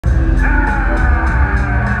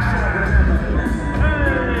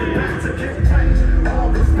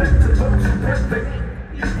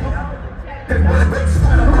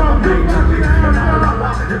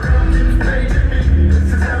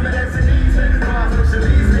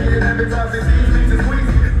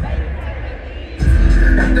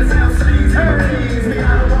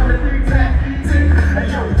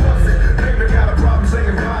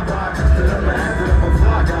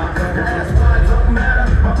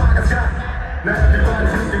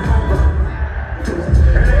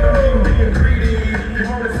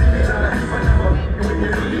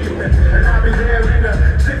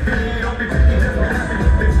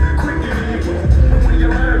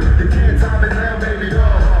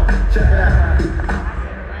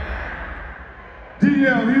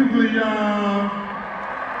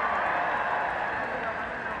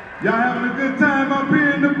Y'all having a good time up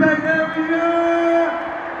here in the Bay Area?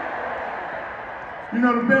 You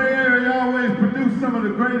know, the Bay Area always produce some of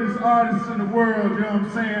the greatest artists in the world, you know what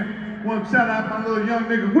I'm saying? Want to shout out my little young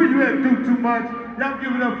nigga. Where you at, do too much? Y'all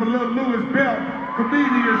give it up for little Louis Bell,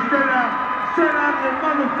 comedian, straight out of the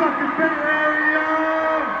motherfucking Bay Area.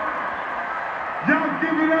 Y'all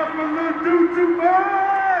give it up for little do too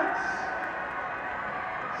much.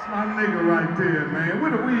 It's my nigga right there, man.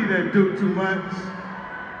 Where the weed at, do too much?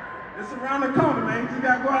 It's around the corner, man. You just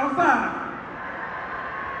gotta go outside.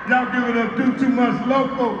 Y'all give it up, do too much.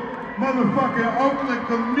 Local motherfucking Oakland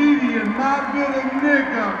comedian, my little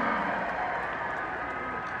nigga.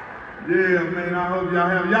 Yeah, man, I hope y'all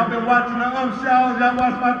have. Y'all been watching the Shows? Y'all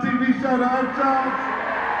watch my TV show, the Shows?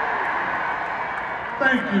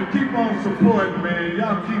 Thank you. Keep on supporting, man.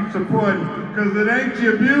 Y'all keep supporting, because it ain't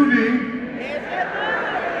your beauty. It's your beauty.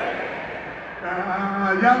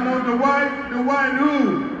 Y'all know the white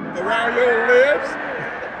who? Around your lips.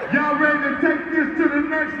 Y'all ready to take this to the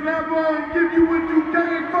next level and give you what you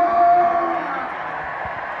came for?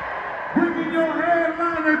 Bringing your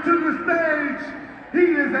headliner to the stage. He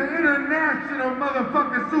is an international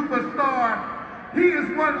motherfucking superstar. He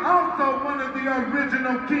is also one of the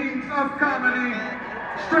original kings of comedy.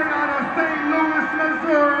 Straight out of St. Louis,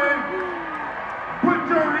 Missouri. Put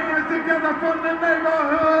your hands together from the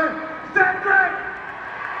neighborhood. Cedric,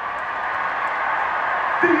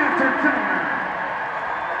 the entertainer.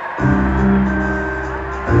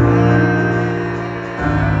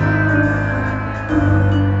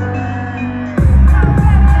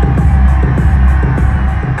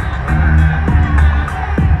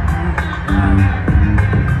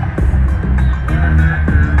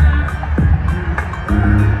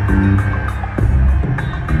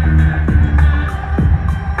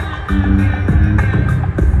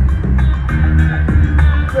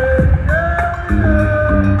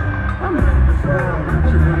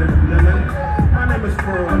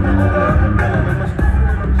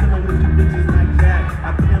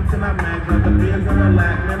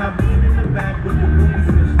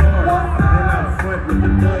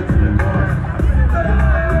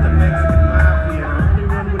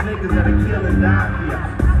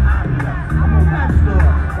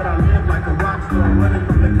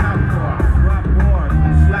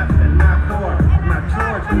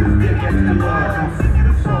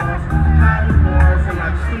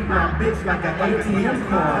 Like an ATM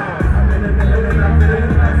card. I'm in the middle and I'm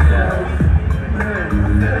feeling myself. I'm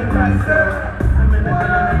feeling myself. I'm in the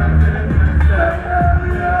middle and I'm feeling myself.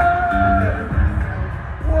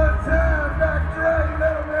 One time, Dr. A,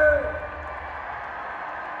 let him in.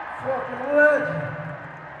 Fucking legend.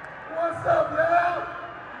 What's up, y'all?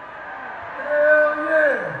 Hell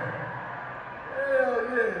yeah. Hell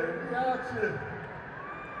yeah. We out here.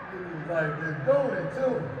 He was like, they're doing it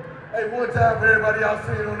too. Hey, one time for everybody y'all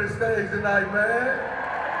seeing on this stage tonight, man.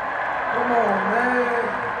 Come on, man.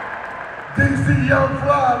 DC Young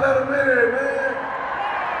Fly, let him in here, man.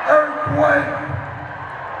 Earthquake.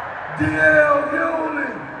 DL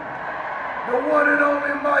Hewley. The one and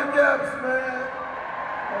only Mike Epps, man.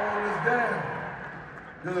 Hold this down.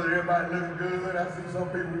 Good, everybody looking good. I see some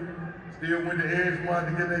people still went to Edgemont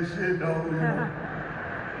to get their shit, though. You know.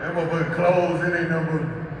 That motherfucker closed, it ain't no more.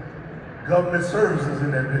 Government services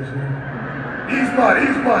in that bitch, man. Eastmont,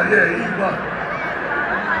 yeah, Eastmont.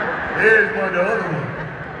 Edgemont, the other one.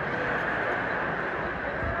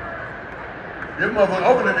 This motherfucker,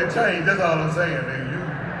 Oakland had changed, that's all I'm saying, nigga.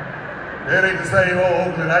 That ain't the same old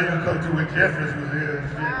Oakland I used to come to when Jeffries was here and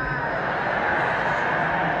shit.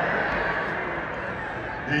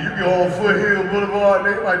 Yeah, you go on Foothill Boulevard,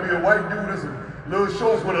 nigga, might be a white dude with some little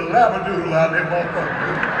shorts with a labradoodle out there,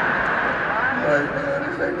 motherfucker. Like, man,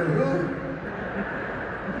 this ain't the hood.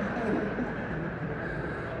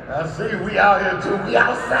 I see we out here too. We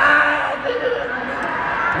outside, nigga.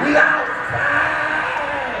 We outside.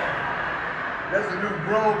 That's the new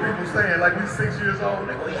grown people saying, like we 6 years old,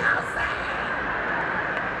 nigga. We outside.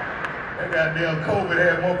 That goddamn COVID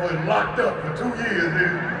had motherfuckers locked up for 2 years,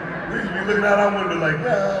 nigga. We used to be looking out our window like,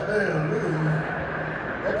 God damn, nigga.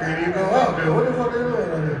 I can't even go out there. What the fuck they doing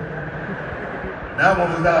out there? Now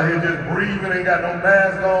motherfuckers out here just breathing, ain't got no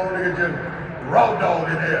mask on, nigga, just raw dog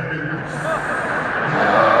in there, nigga.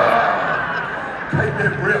 Take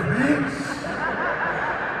that breath, bitch.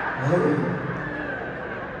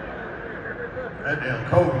 That damn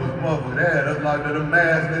COVID was motherfucking ass. That's like that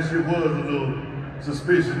mask, that shit was a little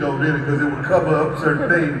suspicious though, didn't it? Because it would cover up certain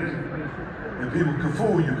things. And people could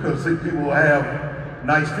fool you, because people will have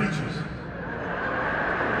nice features.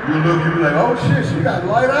 You look, you be like, oh shit, she got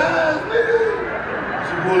light eyes, nigga.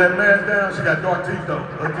 She pull that mask down, she got dark teeth though.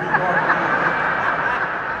 Her teeth dark.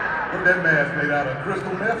 What that mask made out of?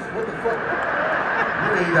 Crystal meth? What the fuck? You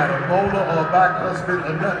ain't got a molar or a bicuspid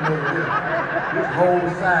or nothing over here. This whole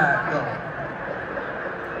side though.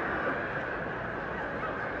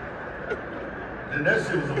 And that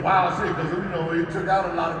shit was a wild shit, because you know, it took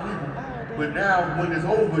out a lot of people. But now, when it's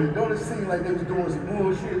over, don't it seem like they was doing some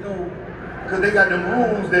bullshit though? Because they got them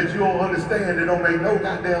rules that you don't understand, that don't make no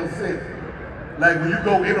goddamn sense. Like when you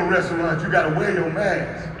go in a restaurant, you gotta wear your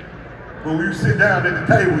mask. But when you sit down at the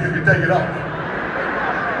table, you can take it off.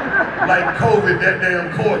 Like COVID, that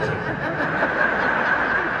damn cordial.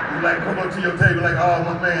 You like come up to your table like, oh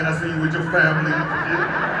my man, I see you with your family.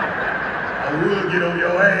 I will get on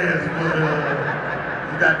your ass, but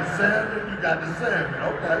you got the salmon, you got the salmon,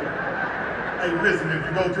 okay. Hey, listen, if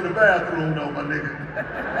you go to the bathroom though, my nigga,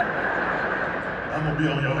 I'm gonna be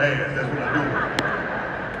on your ass, that's what I do.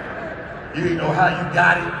 You ain't know how you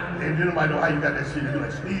got it, and you nobody know how you got that shit. You be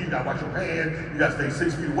like, Steve, you gotta wash your hands, you gotta stay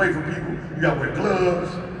 6 feet away from people, you gotta wear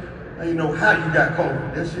gloves. I ain't know how you got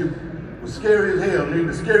COVID. That shit was scary as hell. I mean,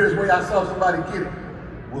 the scariest way I saw somebody get it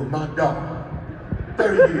was my dog.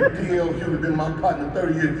 30 years, DL Hughes been my partner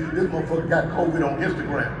 30 years. This motherfucker got COVID on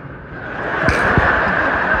Instagram.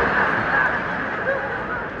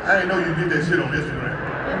 I didn't know you get that shit on Instagram.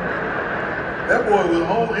 That boy was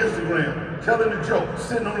on Instagram, telling a joke,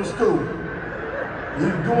 sitting on the stool. He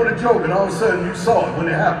was doing a joke, and all of a sudden you saw it when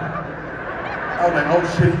it happened. I was like, oh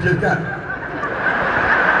shit, he just got it.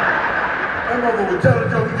 That motherfucker was telling a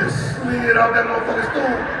joke, he just slid off that motherfucking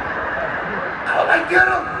stool. I was like, get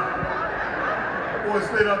him! That boy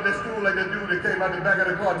slid off that stool like that dude that came out the back of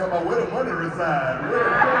the car talking about where the money reside. Where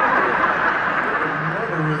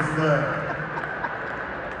the money reside.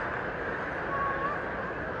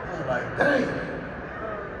 Like, dang,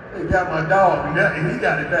 they got my dog, and he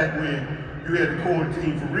got it back when you had to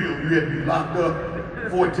quarantine for real. You had to be locked up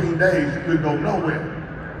 14 days, you couldn't go nowhere.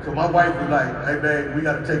 So my wife was like, hey babe, we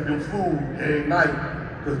gotta take them food every night,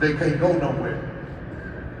 because they can't go nowhere.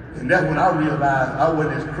 And that's when I realized I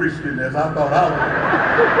wasn't as Christian as I thought I was.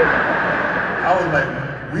 I was like,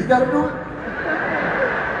 we gotta do it?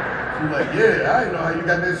 She was like, yeah, I didn't know how you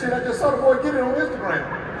got that shit. I just saw the boy get it on Instagram.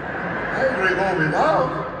 I ain't drink over his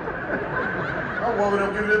house. I'm walking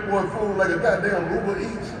up giving this boy food like a goddamn Uber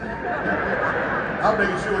Eats. I'm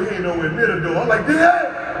making sure he ain't nowhere near the door. I'm like, D.A.,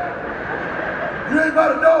 you ain't by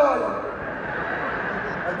the door, are you?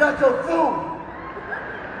 I got your food.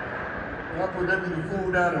 And I put that nigga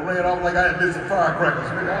food down and ran off like I had lit some firecrackers.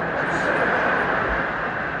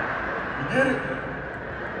 You get it?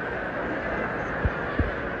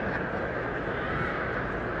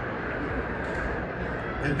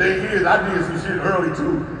 And thing is, I did some shit early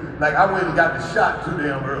too. Like I went and got the shot too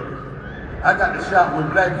damn early. I got the shot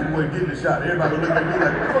when black people weren't getting the shot. Everybody looked at me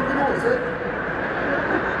like, what the fuck you doing, son?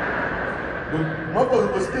 But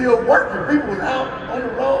motherfuckers was still working. People was out on the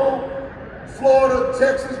road, Florida,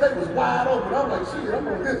 Texas, they was wide open. I'm like, shit, I'm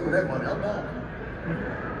gonna get with that money, I'm down.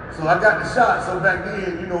 So I got the shot, so back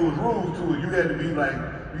then, you know, it was rules to it. You had to be like,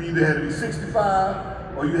 you either had to be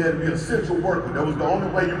 65 or you had to be an essential worker. That was the only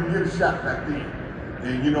way you could get a shot back then.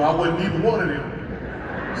 And you know, I wasn't either one of them.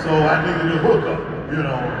 So I needed a hookup, you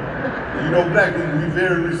know. And, you know, black people, we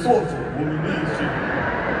very resourceful when we need shit.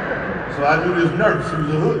 So I knew this nurse, she was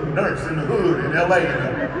a nurse in the hood in LA,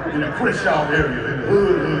 in the Crenshaw area, in the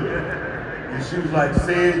hood. And she was like,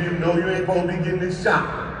 said, you know you ain't supposed to be getting this shot.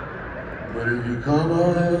 But if you come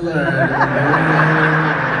on the line,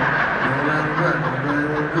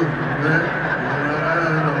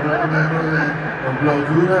 blow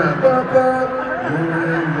through that,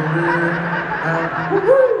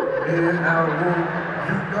 in our room,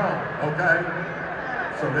 you go, okay?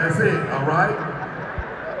 So that's it, all right?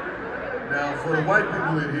 Now, for the white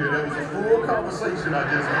people in here, that was a full conversation I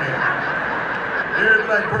just had. Every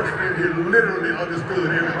black person in here literally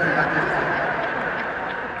understood everything I just said.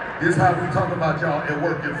 This is how we talk about y'all at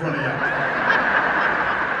work in front of y'all.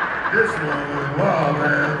 This one was wild,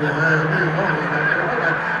 man. I'm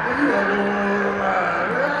like,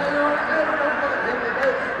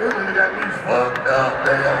 This nigga got me fucked up,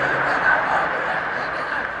 man.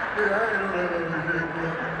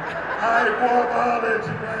 I ain't boy, I'll let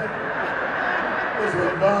you, man. What's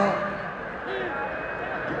up, Bob?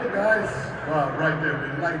 Hey, guys. Bob, right there,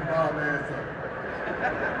 man. Light Bob ass up.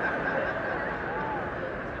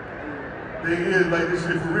 Thing is, like, this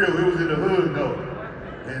shit for real, it was in the hood, though.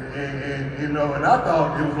 And you know, and I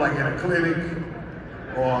thought it was like in a clinic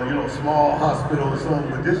or, you know, small hospital or something,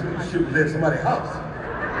 but this shit was at somebody's house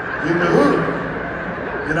in the hood.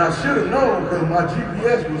 And I should have known because my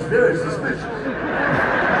GPS was very suspicious.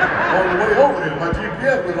 On the way over there, my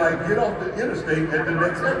GPS was like, get off the interstate at the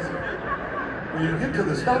next exit. When you get to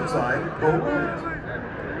the stop sign, go right.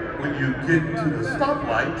 When you get to the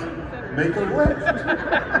stoplight, make a left.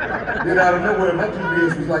 Then out of nowhere, my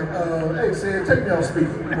GPS was like, hey, Sid, take me on speaker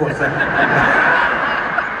for a second.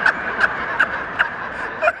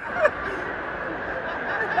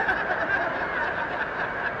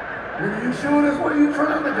 Are you sure that's where you're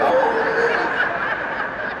trying to go?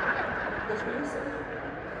 That's what he said.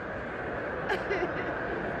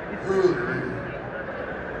 Hood, man.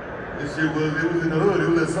 This shit was, it was in the hood. It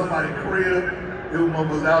was at somebody's crib. It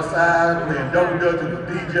was outside playing double dutch with the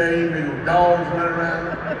DJ, and with dogs running around.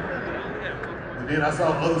 And then I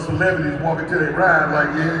saw other celebrities walking to their ride like,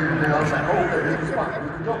 yeah, and I was like, oh, okay, this is the spot, we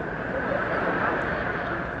can go.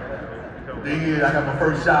 Then I got my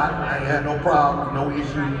first shot. I ain't had no problems, no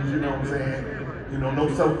issues, you know what I'm saying? You know, no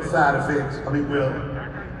side effects. I mean, well,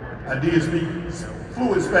 I did speak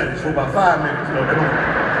fluent Spanish for about 5 minutes, you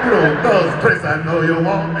know, thugs press, I know you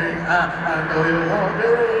want me, I know you want me.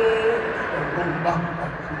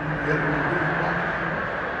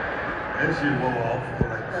 That shit wore off. I'm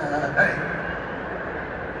like, hey.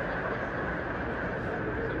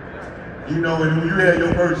 You know, and when you had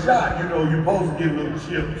your first shot, you know, you're supposed to give little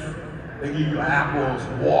chips. They give you apples,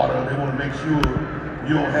 water. They want to make sure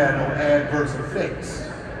you don't have no adverse effects.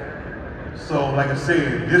 So, like I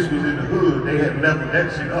said, this was in the hood. They had leveled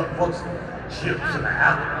that shit up. Fuck some chips and an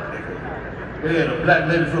apple, nigga. They had a black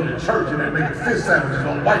lady from the church and they making fish sandwiches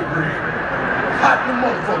on white bread. Hot the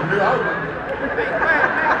motherfucker, nigga. I was like,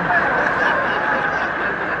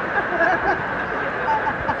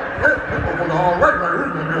 that motherfucker all right right here,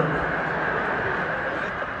 nigga.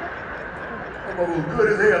 That motherfucker was good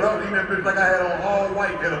as hell. I was eating that bitch like I had on all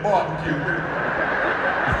white at a barbecue, nigga.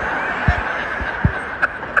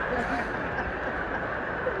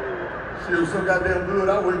 Shit was so goddamn good,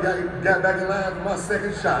 I would've got back in line for my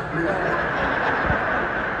second shot, nigga.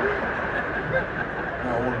 I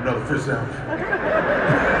want another fish sandwich.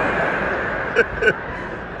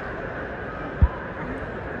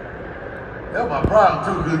 That's my problem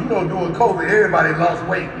too, because you know, during COVID, everybody lost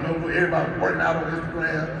weight. You know, everybody working out on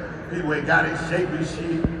Instagram. People ain't got in shape and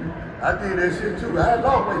shit. I did that shit too. I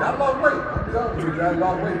lost weight. I'll be honest with you, I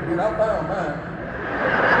lost weight. Then I found mine.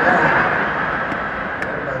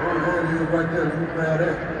 Right there, let me grab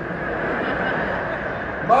that.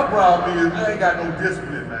 My problem is I ain't got no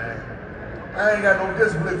discipline, man. I ain't got no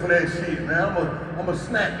discipline for that shit, man. I'm a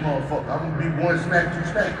snack motherfucker. I'm gonna be one snack, two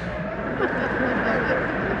snacks.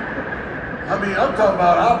 I mean, I'm talking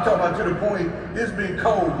about to the point, it's been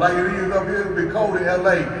cold, like it is up here, it's been cold in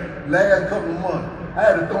LA last couple of months. I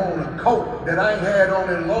had to throw on a coat that I ain't had on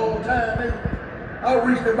in a long time, nigga. I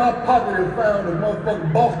reached in my pocket and found a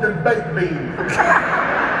motherfucking Boston baked bean.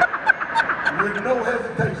 With no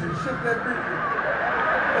hesitation, shook that bitch.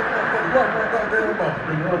 That motherfucker right my goddamn mouth,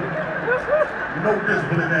 nigga. No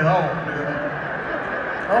discipline at all, nigga.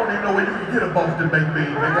 I don't even know where you can get a Boston baked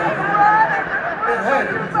bean, nigga. It had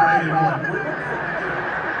to be from 81. Where the fuck you get a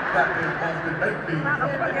goddamn Boston baked bean? The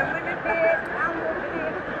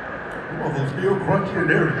motherfucker's still crunchy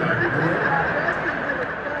and everything, nigga.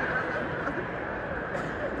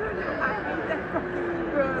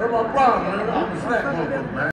 That's my problem, man. I'm a snack motherfucker, man.